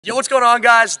Yo, what's going on,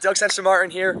 guys? Doug Censor Martin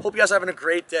here. Hope you guys are having a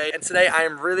great day. And today I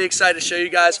am really excited to show you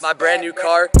guys my brand new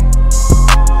car. Before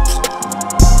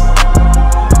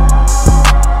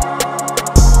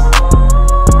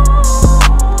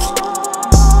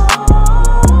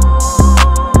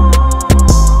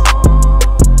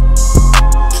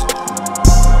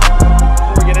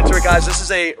we get into it, guys, this is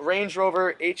a Range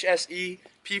Rover HSE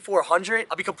P400.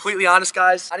 I'll be completely honest,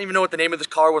 guys, I didn't even know what the name of this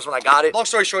car was when I got it. Long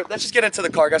story short, let's just get into the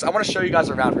car, guys. I want to show you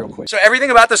guys around real quick. So everything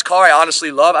about this car I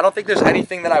honestly love. I don't think there's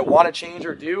anything that I want to change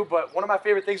or do, but one of my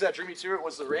favorite things that drew me to it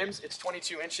was the rims. It's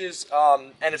 22 inches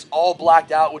and it's all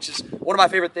blacked out, which is one of my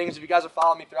favorite things. If you guys have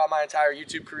followed me throughout my entire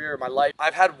YouTube career or my life,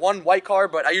 I've had one white car,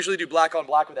 but I usually do black on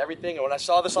black with everything. And when I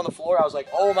saw this on the floor, I was like,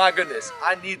 oh my goodness,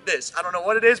 I need this. I don't know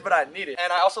what it is, but I need it.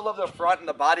 And I also love the front and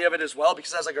the body of it as well,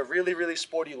 because it has like a really, really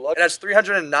sporty look. It has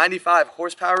 395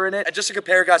 horsepower in it. And just to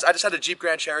compare, guys, I just had a Jeep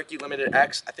Grand Cherokee Limited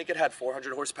X. I think it had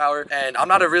 400 horsepower. And I'm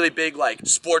not a really big like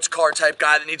sports car type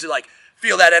guy that needs to like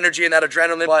feel that energy and that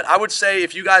adrenaline, but I would say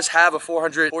if you guys have a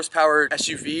 400 horsepower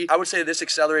SUV, I would say this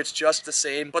accelerates just the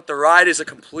same, but the ride is a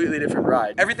completely different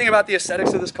ride. Everything about the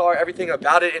aesthetics of this car, everything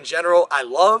about it in general, I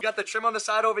love. You got the trim on the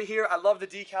side over here. I love the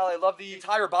decal. I love the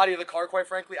entire body of the car, quite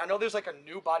frankly. I know there's like a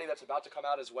new body that's about to come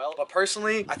out as well, but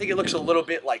personally, I think it looks a little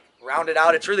bit like rounded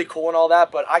out. It's really cool and all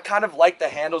that, but I kind of like the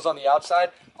handles on the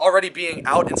outside already being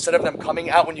out instead of them coming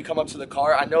out when you come up to the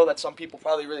car. I know that some people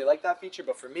probably really like that feature,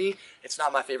 but for me, it's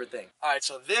not my favorite thing. All right,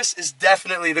 so this is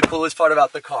definitely the coolest part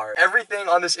about the car. Everything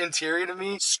on this interior to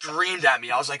me screamed at me.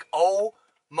 I was like, oh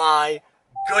my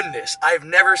goodness, I've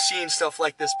never seen stuff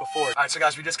like this before. All right, so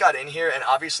guys, we just got in here and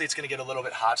obviously it's gonna get a little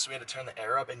bit hot, so we had to turn the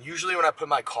air up. And usually when I put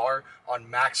my car on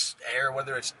max air,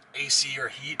 whether it's AC or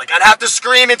heat, like I'd have to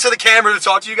scream into the camera to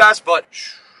talk to you guys, but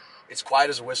it's quiet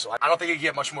as a whistle. I don't think it can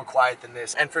get much more quiet than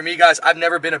this. And for me, guys, I've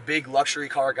never been a big luxury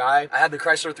car guy. I had the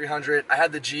Chrysler 300, I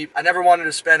had the Jeep. I never wanted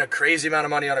to spend a crazy amount of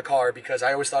money on a car because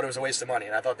I always thought it was a waste of money.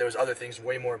 And I thought there was other things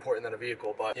way more important than a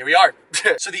vehicle, but here we are.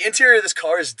 So the interior of this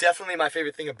car is definitely my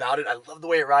favorite thing about it. I love the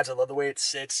way it rides, I love the way it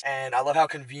sits, and I love how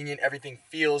convenient everything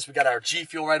feels. We got our G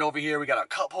Fuel right over here. We got our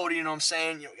cup holder, you know what I'm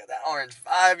saying? You know, we got that orange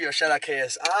vibe. Yo, shout out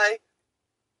KSI.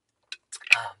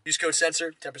 Use code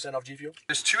Censor, 10% off G Fuel.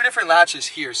 There's two different latches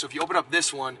here. So if you open up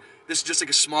this one, this is just like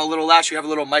a small little latch. You have a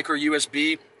little micro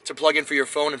USB to plug in for your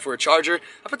phone and for a charger.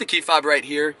 I put the key fob right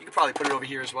here. You could probably put it over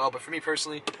here as well, but for me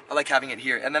personally, I like having it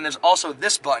here. And then there's also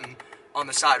this button on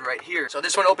the side right here. So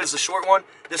this one opens the short one,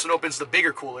 this one opens the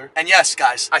bigger cooler. And yes,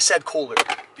 guys, I said cooler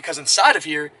because inside of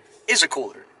here is a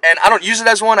cooler. And I don't use it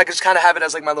as one, I just kind of have it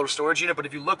as like my little storage unit. But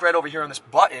if you look right over here on this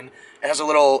button, it has a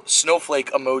little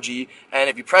snowflake emoji. And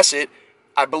if you press it,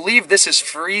 I believe this is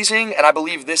freezing, and I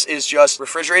believe this is just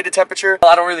refrigerated temperature.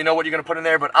 I don't really know what you're gonna put in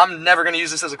there, but I'm never gonna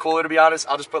use this as a cooler, to be honest.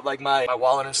 I'll just put like my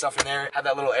wallet and stuff in there, have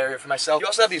that little area for myself. You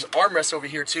also have these armrests over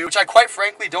here too, which I quite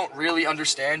frankly don't really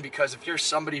understand, because if you're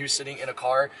somebody who's sitting in a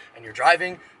car and you're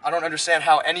driving, I don't understand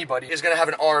how anybody is gonna have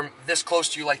an arm this close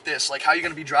to you like this. Like, how are you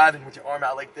gonna be driving with your arm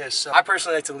out like this? So I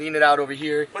personally like to lean it out over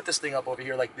here, put this thing up over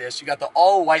here like this. You got the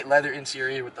all white leather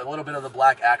interior with a little bit of the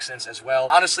black accents as well.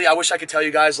 Honestly, I wish I could tell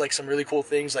you guys like some really cool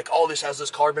things, like, oh, this has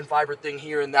this carbon fiber thing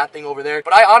here and that thing over there.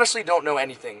 But I honestly don't know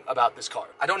anything about this car.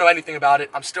 I don't know anything about it.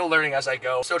 I'm still learning as I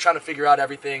go, still trying to figure out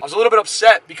everything. I was a little bit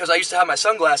upset because I used to have my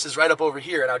sunglasses right up over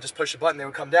here, and I would just push a button, they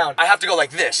would come down. I have to go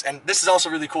like this, and this is also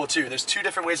really cool too. There's two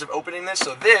different ways of opening this.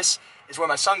 So this is where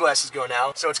my sunglasses go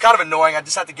now. So it's kind of annoying. I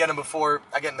just have to get them before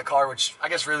I get in the car, which I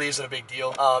guess really isn't a big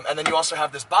deal. And then you also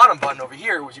have this bottom button over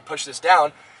here, where you push this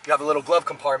down, you have a little glove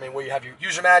compartment where you have your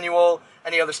user manual,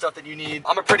 any other stuff that you need.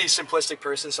 I'm a pretty simplistic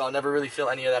person, so I'll never really fill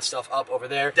any of that stuff up over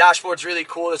there. Dashboard's really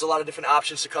cool. There's a lot of different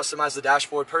options to customize the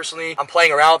dashboard. Personally, I'm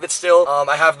playing around with it still.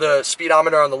 I have the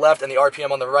speedometer on the left and the RPM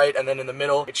on the right, and then in the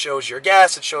middle, it shows your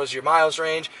gas, it shows your miles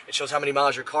range, it shows how many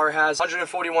miles your car has.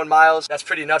 141 miles. That's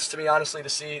pretty nuts to me, honestly, to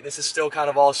see. This is still kind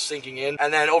of all sinking in.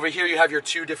 And then over here, you have your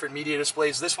two different media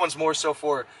displays. This one's more so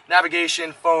for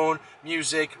navigation, phone,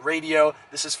 music, radio.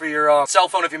 This is for your cell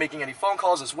phone if you're making any phone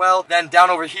calls as well. Then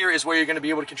down over here is where you're going to be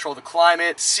able to control the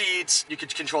climate, seats. You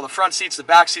could control the front seats, the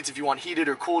back seats. If you want heated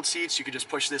or cooled seats, you could just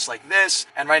push this like this.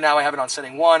 And right now I have it on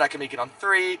setting 1. I can make it on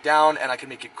 3, down, and I can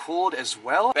make it cooled as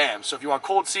well. Bam. So if you want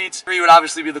cold seats, 3 would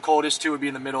obviously be the coldest, 2 would be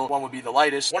in the middle, 1 would be the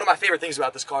lightest. One of my favorite things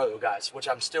about this car though, guys, which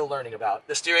I'm still learning about,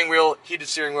 the steering wheel, heated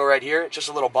steering wheel right here, just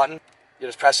a little button. You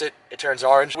just press it, it turns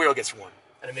orange, wheel gets warm,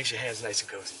 and it makes your hands nice and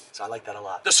cozy. So I like that a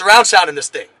lot. The surround sound in this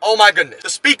thing, oh my goodness. The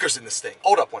speakers in this thing.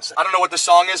 Hold up one second. I don't know what the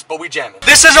song is, but we jamming.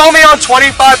 This is only on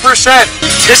 25%.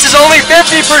 This is only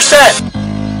 50%.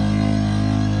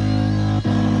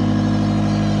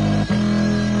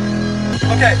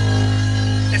 Okay,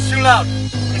 it's too loud.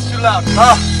 It's too loud.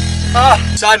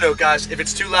 Side note, guys, if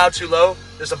it's too loud, too low,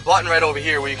 there's a button right over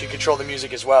here where you can control the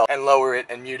music as well and lower it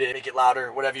and mute it, make it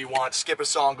louder, whatever you want. Skip a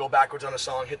song, go backwards on a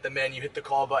song, hit the menu, hit the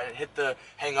call button, hit the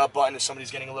hang up button if somebody's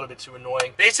getting a little bit too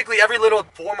annoying. Basically, every little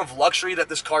form of luxury that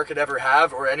this car could ever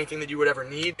have or anything that you would ever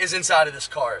need is inside of this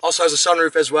car. Also has a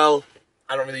sunroof as well.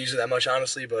 I don't really use it that much,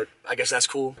 honestly, but I guess that's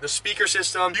cool. The speaker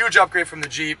system, huge upgrade from the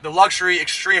Jeep. The luxury,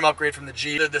 extreme upgrade from the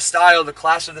Jeep. The style, the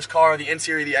class of this car, the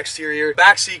interior, the exterior.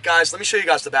 Backseat, guys, let me show you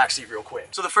guys the backseat real quick.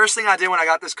 So the first thing I did when I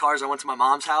got this car is I went to my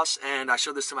mom's house, and I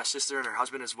showed this to my sister and her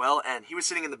husband as well, and he was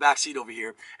sitting in the back seat over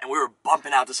here, and we were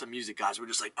bumping out to some music, guys. We were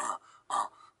just like,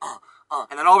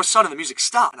 and then all of a sudden the music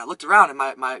stopped, and I looked around and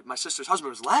my sister's husband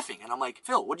was laughing, and I'm like,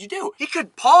 Phil, what'd you do? He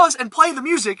could pause and play the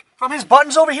music from his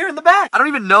buttons over here in the back. I don't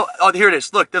even know. Oh, here it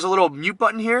is. Look, there's a little mute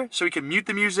button here, so he can mute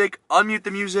the music, unmute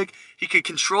the music. He could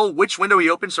control which window he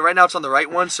opens. So right now it's on the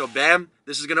right one, so bam,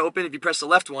 this is gonna open. If you press the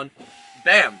left one,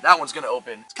 bam, that one's gonna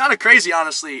open. It's kind of crazy,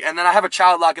 honestly. And then I have a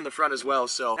child lock in the front as well,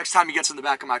 so next time he gets in the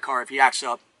back of my car, if he acts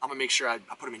up, I'm gonna make sure I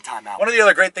put him in timeout. One of the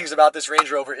other great things about this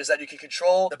Range Rover is that you can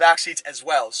control the back seats as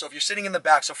well. So if you're sitting in the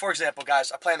back, so for example,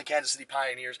 guys, I play in the Kansas City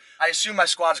Pioneers. I assume my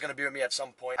squad's gonna be with me at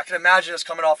some point. I can imagine us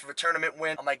coming off of a tournament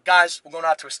win. I'm like, guys, we're going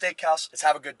out to a steakhouse. Let's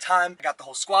have a good time. I got the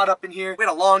whole squad up in here. We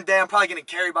had a long day. I'm probably getting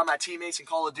carried by my teammates in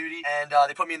Call of Duty, and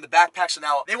they put me in the backpack. So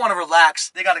now they want to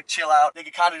relax. They gotta chill out. They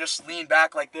can kind of just lean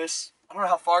back like this. I don't know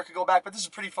how far it could go back, but this is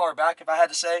pretty far back if I had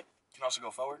to say. Can also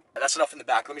go forward. That's enough in the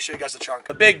back. Let me show you guys the trunk.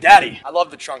 The Big Daddy. I love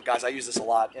the trunk, guys. I use this a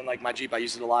lot. In like my Jeep, I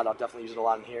use it a lot. I'll definitely use it a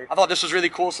lot in here. I thought this was really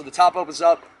cool. So the top opens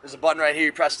up. There's a button right here.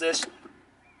 You press this.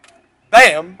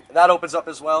 Bam! And that opens up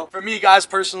as well. For me, guys,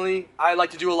 personally, I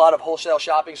like to do a lot of wholesale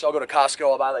shopping. So I'll go to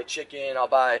Costco. I'll buy like chicken. I'll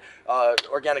buy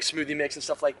organic smoothie mix and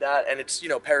stuff like that. And it's, you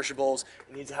know, perishables.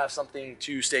 It needs to have something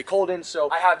to stay cold in. So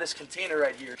I have this container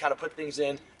right here. Kind of put things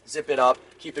in. Zip it up.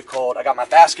 Keep it cold. I got my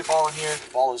basketball in here.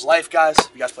 Ball is life, guys.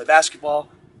 You guys play basketball.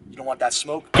 You don't want that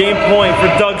smoke. Game point for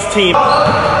Doug's team.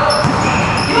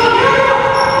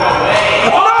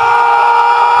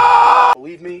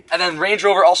 Believe me. And then Range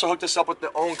Rover also hooked us up with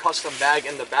their own custom bag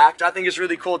in the back, which I think is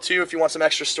really cool too if you want some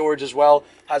extra storage as well.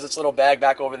 Has its little bag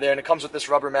back over there, and it comes with this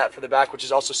rubber mat for the back, which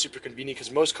is also super convenient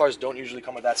because most cars don't usually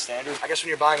come with that standard. I guess when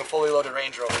you're buying a fully loaded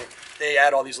Range Rover, they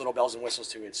add all these little bells and whistles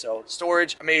to it. So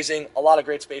storage, amazing. A lot of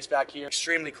great space back here.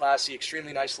 Extremely classy,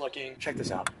 extremely nice looking. Check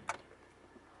this out.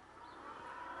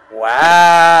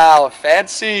 Wow,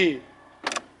 fancy.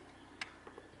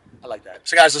 I like that.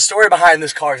 So guys, the story behind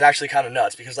this car is actually kind of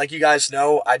nuts because like you guys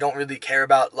know, I don't really care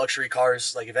about luxury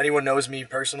cars. Like if anyone knows me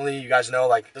personally, you guys know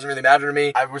like it doesn't really matter to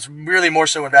me. I was really more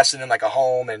so invested in like a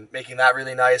home and making that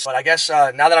really nice. But I guess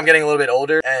now that I'm getting a little bit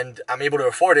older and I'm able to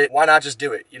afford it, why not just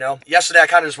do it, you know? Yesterday I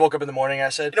kind of just woke up in the morning and I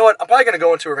said, you know what, I'm probably going to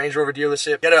go into a Range Rover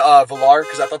dealership, get a Velar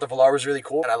because I thought the Velar was really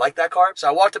cool and I liked that car. So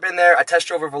I walked up in there, I test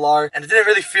drove a Velar and it didn't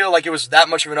really feel like it was that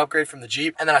much of an upgrade from the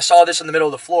Jeep. And then I saw this in the middle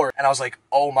of the floor and I was like,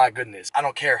 oh my goodness, I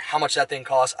don't care how much that thing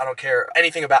costs. I don't care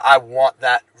anything about, I want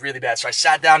that really bad. So I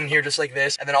sat down in here just like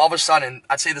this, and then all of a sudden,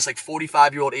 I'd say this like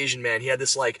 45-year-old Asian man, he had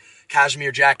this like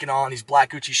cashmere jacket on, these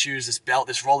black Gucci shoes, this belt,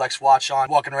 this Rolex watch on,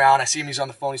 walking around. I see him, he's on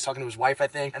the phone, he's talking to his wife, I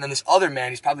think. And then this other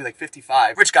man, he's probably like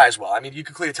 55, rich guy as well. I mean, you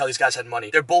could clearly tell these guys had money.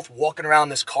 They're both walking around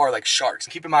this car like sharks.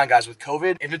 And keep in mind, guys, with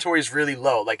COVID, inventory is really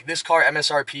low. Like this car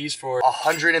MSRPs for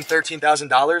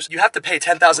 $113,000. You have to pay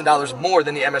 $10,000 more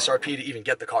than the MSRP to even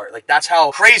get the car. Like that's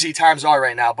how crazy times are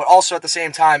right now. But also at the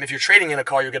same time, if you're trading in a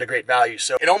car, you'll get a great value.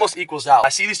 So it almost equals out. I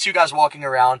see these two guys walking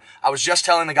around. I was just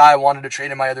telling the guy I wanted to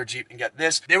trade in my other Jeep and get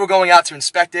this. They were going out to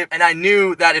inspect it. And I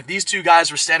knew that if these two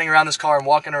guys were standing around this car and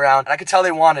walking around, and I could tell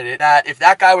they wanted it, that if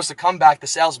that guy was to come back, the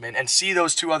salesman, and see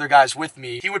those two other guys with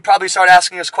me, he would probably start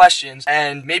asking us questions,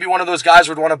 and maybe one of those guys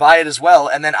would want to buy it as well,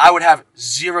 and then I would have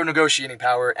zero negotiating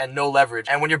power and no leverage.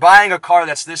 And when you're buying a car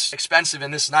that's this expensive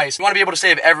and this nice, you want to be able to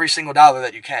save every single dollar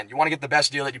that you can. You want to get the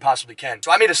best deal that you possibly can.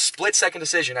 So I made a split-second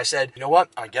decision. I said, you know what?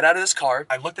 I'm going to get out of this car.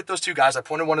 I looked at those two guys. I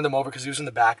pointed one of them over because he was in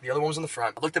the back. The other one was in the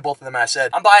front. I looked at both of them and I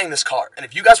said, I'm buying this car. And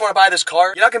if you guys want to buy this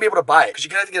car, you're not going to be able to buy it because you're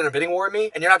going to have to get in a bidding war with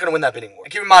me and you're not going to win that bidding war.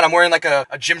 And keep in mind, I'm wearing like a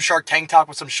Gymshark tank top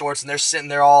with some shorts and they're sitting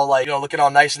there all like, you know, looking all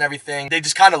nice and everything. They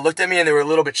just kind of looked at me and they were a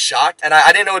little bit shocked. And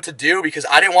I didn't know what to do because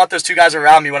I didn't want those two guys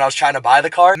around me when I was trying to buy the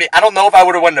car. I mean, I don't know if I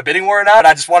would have won in a bidding war or not, but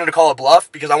I just wanted to call it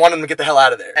bluff because I wanted them to get the hell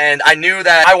out of there. And I knew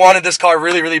that I wanted this car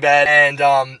really, really bad. And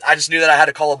I just knew that I had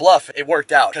to call a bluff. It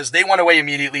worked out because they went away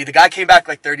immediately. The guy came back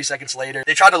like 30 seconds later.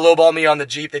 They tried to lowball me on the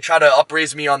Jeep. They tried to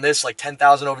upraise me on this like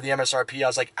 $10,000 over the MSRP. I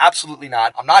was like, Absolutely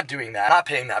not. I'm not doing that. I'm not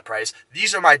paying that price.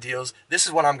 These are my deals. This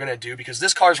is what I'm going to do because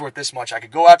this car is worth this much. I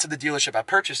could go out to the dealership I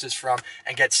purchased this from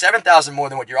and get $7,000 more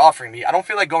than what you're offering me. I don't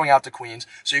feel like going out to Queens.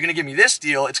 So you're going to give me this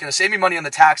deal. It's going to save me money on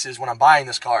the taxes when I'm buying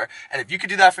this car. And if you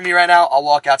could do that for me right now, I'll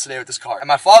walk out today with this car. And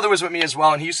my father was with me as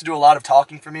well, and he used to do a lot of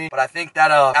talking for me. But I think that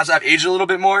as I've aged a little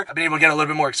bit more, I've been able to get a little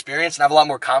bit more experience and have a lot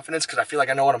more confidence because I feel like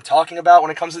I know what I'm talking about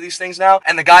when it comes to these things now.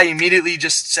 And the guy immediately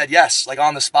just said yes, like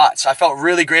on the spot. So I felt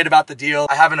really great about the deal.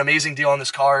 I have an amazing deal on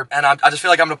this car, and I just feel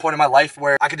like I'm at a point in my life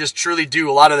where I could just truly do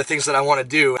a lot of the things that I want to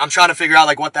do. I'm trying to figure out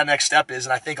like what that next step is,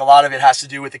 and I think a lot of it has to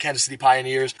do with the Kansas City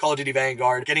Pioneers, Call of Duty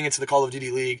Vanguard, getting into the Call of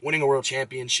Duty League, winning a world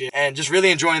championship, and just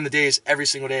really enjoying the days every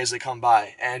single day as they come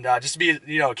by. And just to be,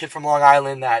 you know, a kid from Long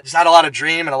Island that just had a lot of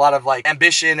dream and a lot of like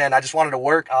ambition, and I just wanted to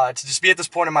work, to just be at this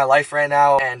point in my life right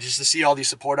now, and just to see all the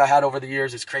support I had over the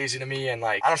years, it's crazy to me. And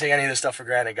like, I don't take any of this stuff for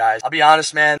granted, guys. I'll be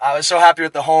honest, man, I was so happy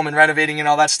with the home and renovating and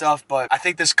all that stuff, but I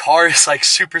think this car is like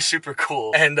super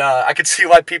cool, and I could see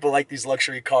why people like these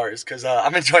luxury cars, because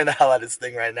I'm enjoying the hell out of this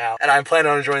thing right now, and I'm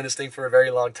planning on enjoying this thing for a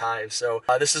very long time. So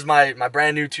this is my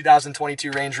brand new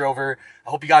 2022 Range Rover. I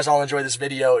hope you guys all enjoyed this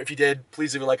video. If you did,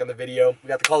 please leave a like on the video. We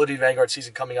got the Call of Duty Vanguard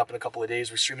season coming up in a couple of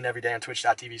days. We're streaming every day on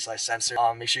twitch.tv/censor.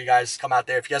 Make sure you guys come out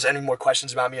there. If you guys have any more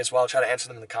questions about me as well, I'll try to answer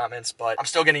them in the comments. But I'm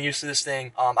still getting used to this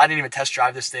thing. I didn't even test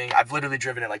drive this thing. I've literally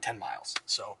driven it like 10 miles.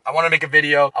 So I want to make a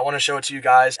video. I want to show it to you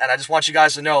guys. And I just want you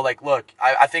guys to know, like, look,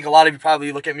 I think a lot of you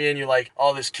probably look at me and you're like,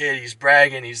 oh, this kid, he's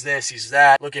bragging, he's this, he's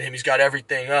that. Look at him, he's got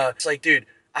everything. It's like, dude,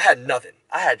 I had nothing.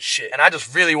 I had shit. And I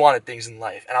just really wanted things in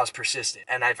life. And I was persistent.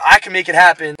 And if I can make it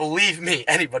happen, believe me,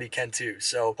 anybody can too.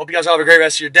 So hope you guys all have a great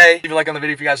rest of your day. Leave a like on the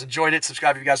video if you guys enjoyed it.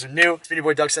 Subscribe if you guys are new. It's been your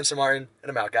boy Doug Censor Martin. And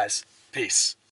I'm out, guys. Peace.